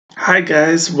Hi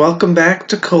guys, welcome back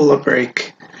to Cola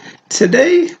Break.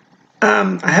 Today,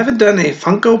 I haven't done a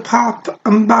Funko Pop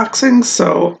unboxing,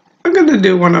 so I'm gonna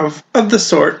do one of the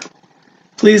sort.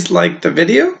 Please like the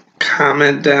video,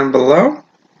 comment down below.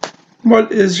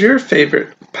 What is your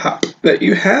favorite pop that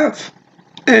you have?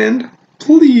 And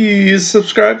please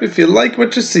subscribe if you like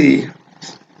what you see.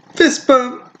 Fist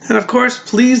bump! And of course,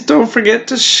 please don't forget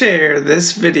to share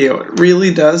this video. It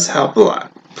really does help a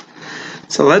lot.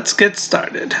 So let's get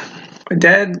started. My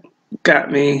dad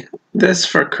got me this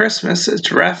for Christmas. It's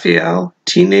Raphael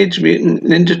Teenage Mutant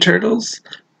Ninja Turtles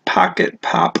Pocket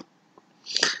Pop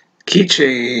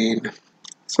Keychain.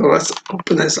 So let's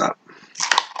open this up.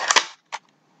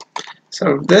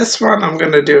 So this one I'm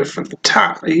going to do it from the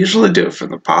top. I usually do it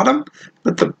from the bottom,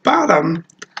 but the bottom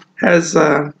has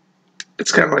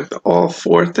it's kind of like the all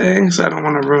four things. I don't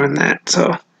want to ruin that.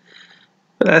 So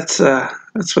that's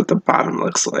what the bottom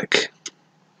looks like.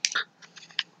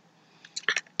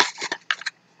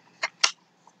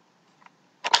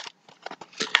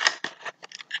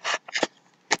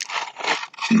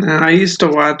 Now, I used to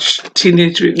watch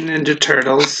Teenage Mutant Ninja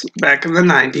Turtles back in the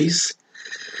 90s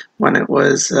when it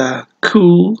was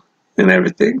cool and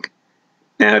everything.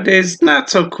 Nowadays, not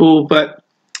so cool, but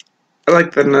I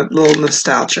like the little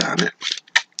nostalgia on it.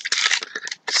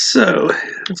 So,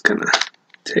 I'm just gonna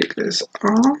take this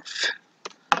off.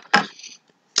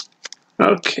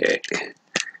 Okay.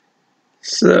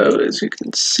 So, as you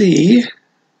can see,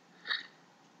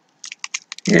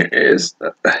 here is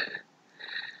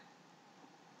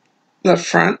the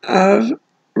front of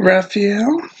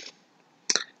Raphael,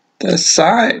 the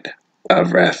side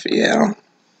of Raphael,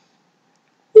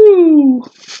 woo,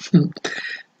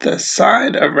 the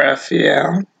side of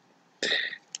Raphael,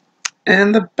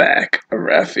 and the back of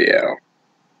Raphael.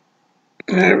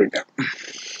 There we go.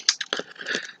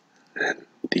 And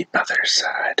the other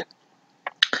side.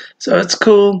 So it's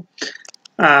cool.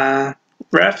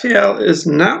 Raphael is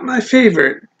not my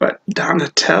favorite, but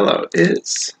Donatello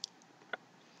is.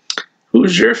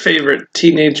 Who's your favorite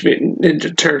Teenage Mutant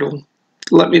Ninja Turtle?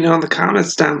 Let me know in the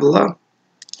comments down below.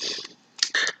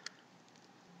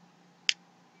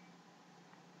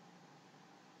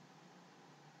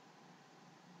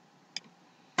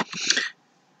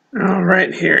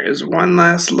 Alright, here is one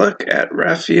last look at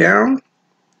Raphael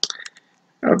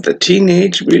of the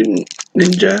Teenage Mutant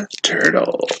Ninja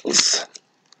Turtles.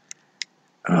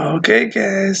 Okay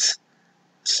guys,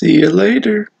 see you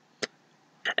later.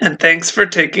 And thanks for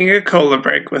taking a cola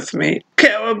break with me.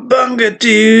 Cowabunga,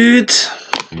 dudes!